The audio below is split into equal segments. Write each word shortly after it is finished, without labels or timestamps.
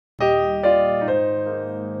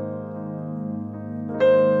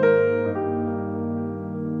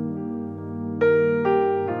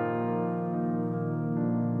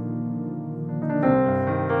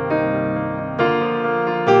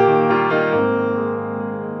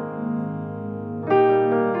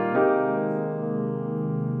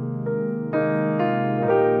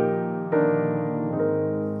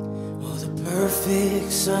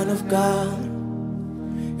of God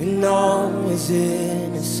in all his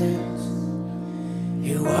innocence.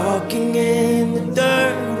 You're walking in the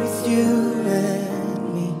dirt with you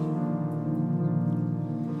and me.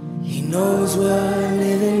 He knows what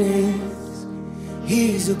living is.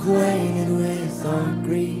 He's acquainted with our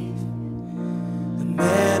grief. The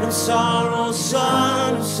man of sorrow,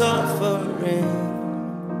 son of suffering.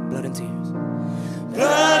 Blood and tears.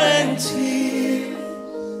 Blood and tears.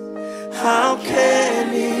 How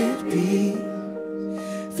can it be?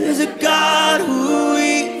 There's a God who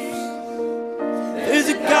weeps. There's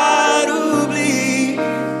a God who bleeds.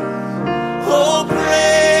 Oh,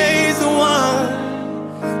 praise the one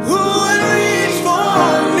who would reach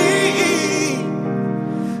for me.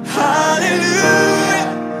 Hallelujah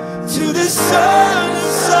to the Son of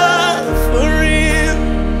suffering.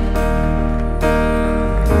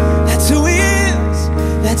 That's who he is.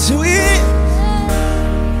 That's who he is.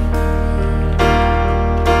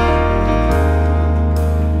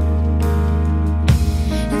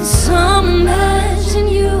 And some imagine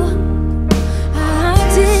you are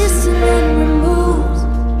distant and removed,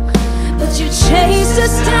 but you chased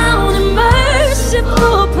us down in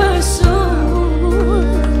merciful pursuit.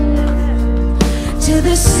 To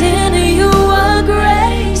the sinner you are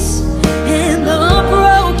grace, and the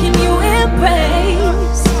broken you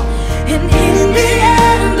embrace. And in the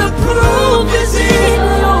end the proof is in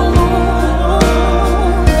your womb.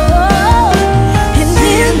 And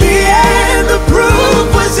in the end the proof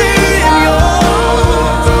was in your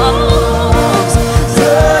wounds.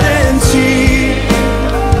 Blood and tears.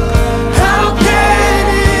 How can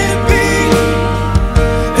it be?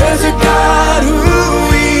 There's a God who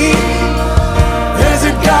weeps. There's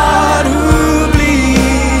a God who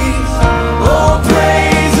bleeds. Oh,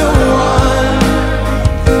 praise the one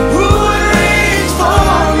who would reach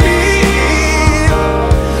for me.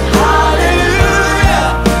 Hallelujah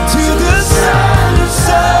to the Son of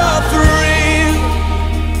suffering.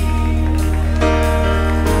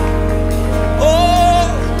 Oh,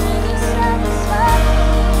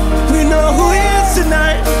 we know who he is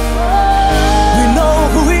tonight. We know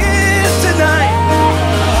who he is tonight.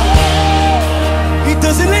 He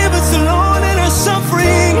doesn't leave us alone in our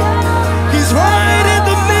suffering. He's right in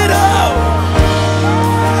the middle.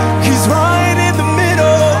 He's right in the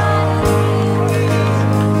middle.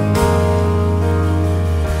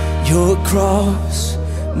 Your cross,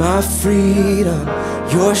 my freedom,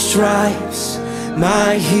 your stripes,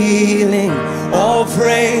 my healing, all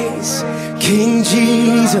praise, King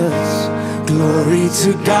Jesus. Glory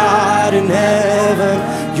to God in heaven,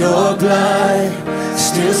 your blood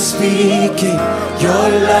still speaking, your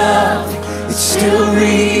love, it's still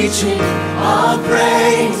reaching, all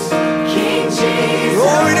praise, King Jesus.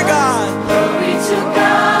 Glory to God. Glory to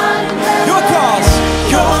God in heaven. Your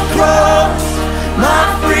cross, my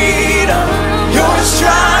freedom, your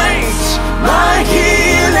stripes, my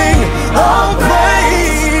healing, all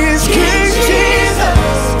praise, King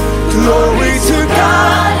Jesus. Glory to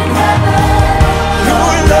God in heaven,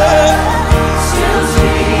 your love, Still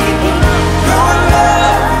speaking, your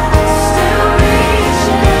love. still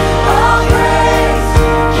reaching, all praise,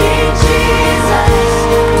 King Jesus.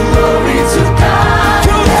 Glory to God.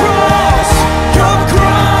 Your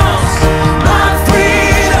cross, my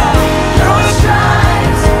freedom, your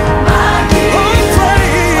Stripes, my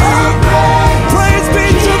healing, all praise, praise be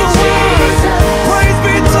to the one, praise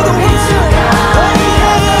be to the one.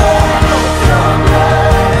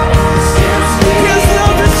 still speaking, His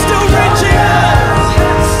love is still reaching out,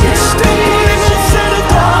 it's still pulling us out of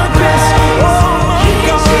darkness. Oh my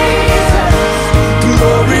God,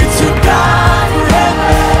 glory to God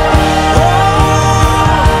forever. Oh,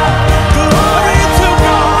 glory to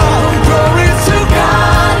God, glory to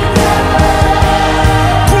God.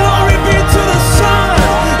 Glory be to the Son,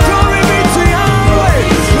 glory be to Yahweh.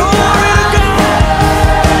 Glory to God,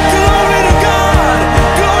 glory to God,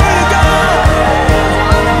 glory to God,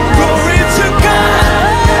 glory to God.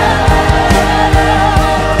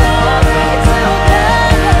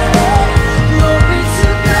 glory to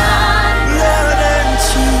God. Blood and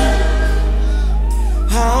tears.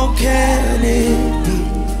 How can it be?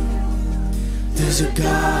 There's a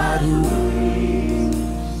God who weeps.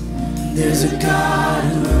 There's a God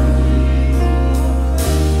who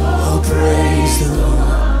oh, praise the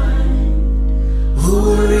one who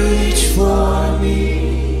will reach for me.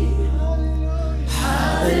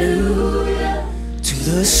 Hallelujah to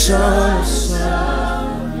the Son of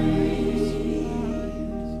suffering.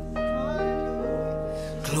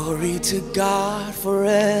 Glory to God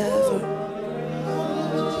forever.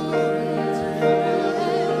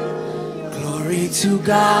 Glory to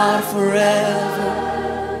God forever.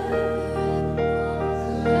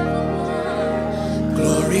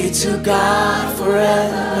 Glory to God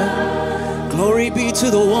forever. Glory be to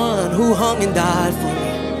the one who hung and died for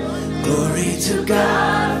me. Glory to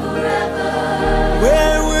God forever.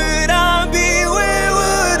 Where would I be? Where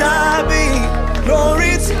would I be?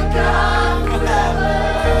 Glory to God forever.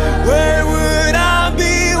 Where would I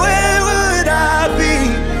be? Where would I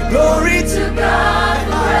be? Glory to God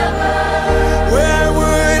forever. Where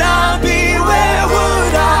would I be? Where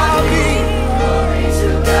would I be? Glory to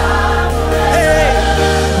God forever. Hey,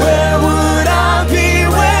 where would I be?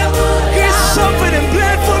 Where He suffered and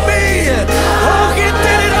bled for me. Oh, He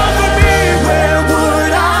did it all for me. Where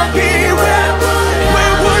would I be? Where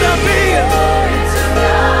would I be? Glory to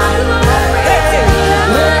God forever. Hey,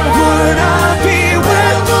 where would I be?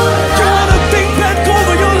 Where you wanna think back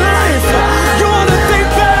over your life? You wanna think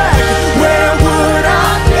back? Where would I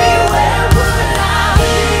be? Where would I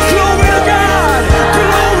be? Glory to God.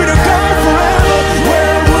 Glory to God forever.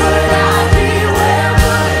 Where would I be?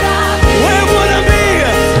 Where would I be?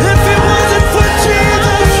 If it wasn't for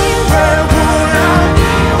Jesus, where would I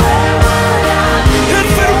be?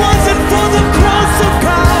 If it wasn't for the cross of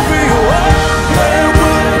Calvary, oh, where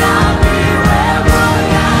would I be?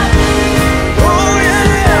 Oh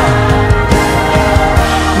yeah.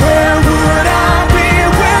 Where would I be?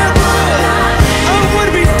 Where would I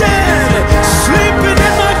would be dead, sleeping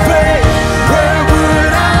in my grave. Where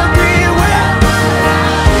would I be? Where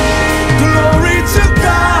glory to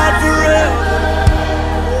God forever.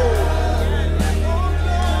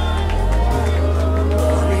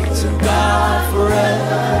 Glory to God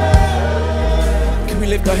forever. Can we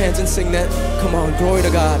lift our hands and sing that? Come on, glory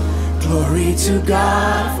to God. Glory to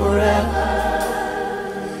God forever.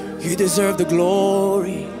 You deserve the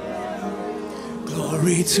glory.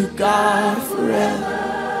 Glory to God forever.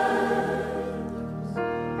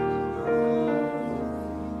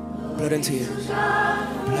 Blood and tears.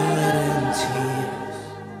 Blood and tears.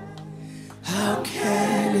 How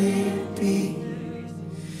can it be?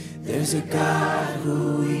 There's a God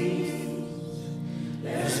who weeps.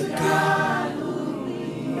 There's a God who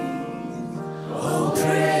weeps. Oh,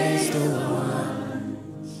 praise the one